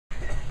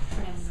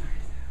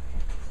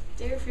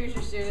Dear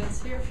future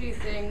students, here are a few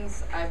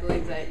things I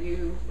believe that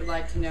you would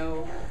like to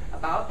know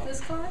about this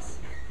class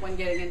when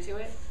getting into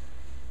it.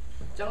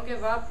 Don't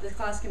give up. This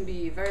class can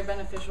be very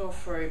beneficial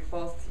for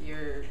both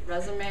your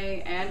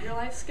resume and your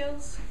life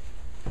skills.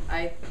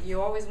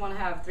 You always want to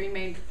have 3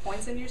 main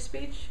points in your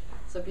speech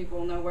so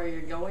people know where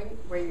you're going,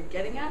 where you're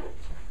getting at.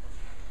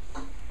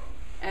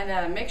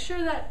 And make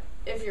sure that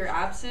if you're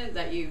absent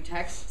that you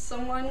text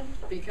someone,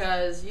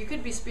 because you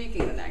could be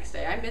speaking the next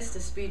day. I missed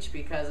a speech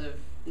because of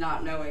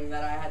not knowing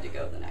that I had to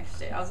go the next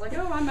day. I was like,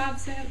 oh, I'm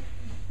absent.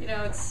 You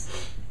know,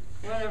 it's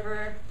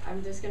whatever.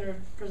 I'm just going to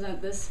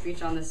present this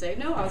speech on this day.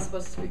 No, I was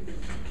supposed to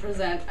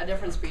present a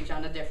different speech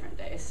on a different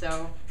day.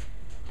 So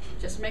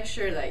just make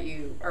sure that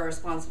you are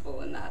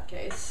responsible in that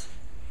case.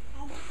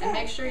 And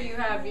make sure you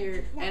have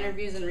your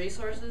interviews and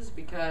resources,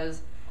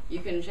 because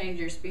you can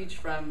change your speech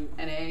from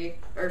an A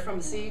or from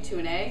a C to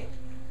an A.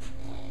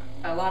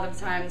 A lot of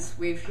times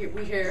we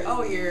hear,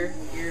 oh, your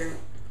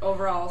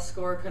overall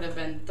score could have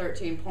been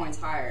 13 points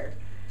higher,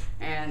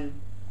 and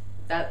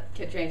that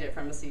could change it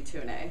from a C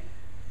to an A.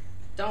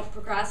 Don't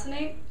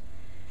procrastinate.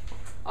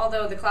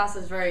 Although the class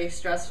is very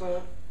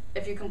stressful,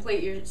 if you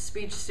complete your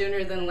speech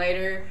sooner than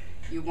later,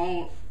 you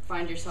won't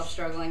find yourself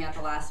struggling at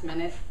the last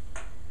minute,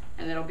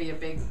 and it'll be a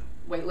big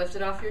weight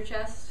lifted off your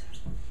chest.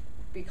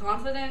 Be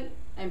confident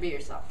and be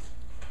yourself.